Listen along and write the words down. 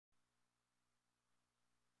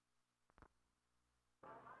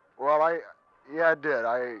Well, yeah, I did.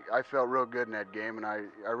 I felt real good in that game, and I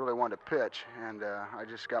really wanted to pitch, and I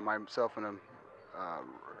just got myself in a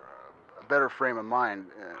better frame of mind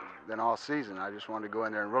than all season. I just wanted to go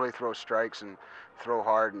in there and really throw strikes and throw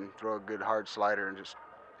hard and throw a good hard slider and just,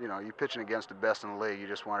 you pitching against the best in the league. You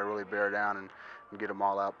just want to really bear down and get them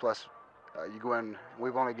all out. Plus, you go in.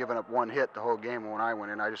 We've only given up one hit the whole game. When I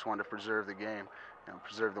went in, I just wanted to preserve the game,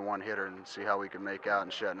 preserve the one hitter, and see how we could make out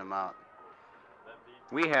and shutting them out.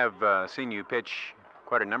 We have seen you pitch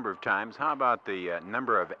quite a number of times. How about the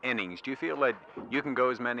number of innings? Do you feel that you can go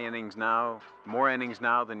as many innings now, more innings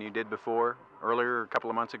now than you did before, earlier, a couple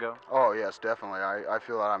of months ago? Oh, yes, definitely. I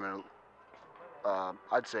feel that I'm in,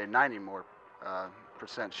 I'd say 90 more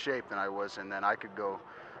percent shape than I was in then. I could go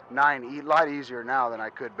a lot easier now than I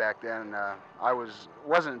could back then. I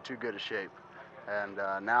wasn't in too good a shape, and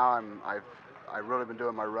now I've really been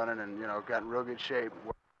doing my running and gotten real good shape.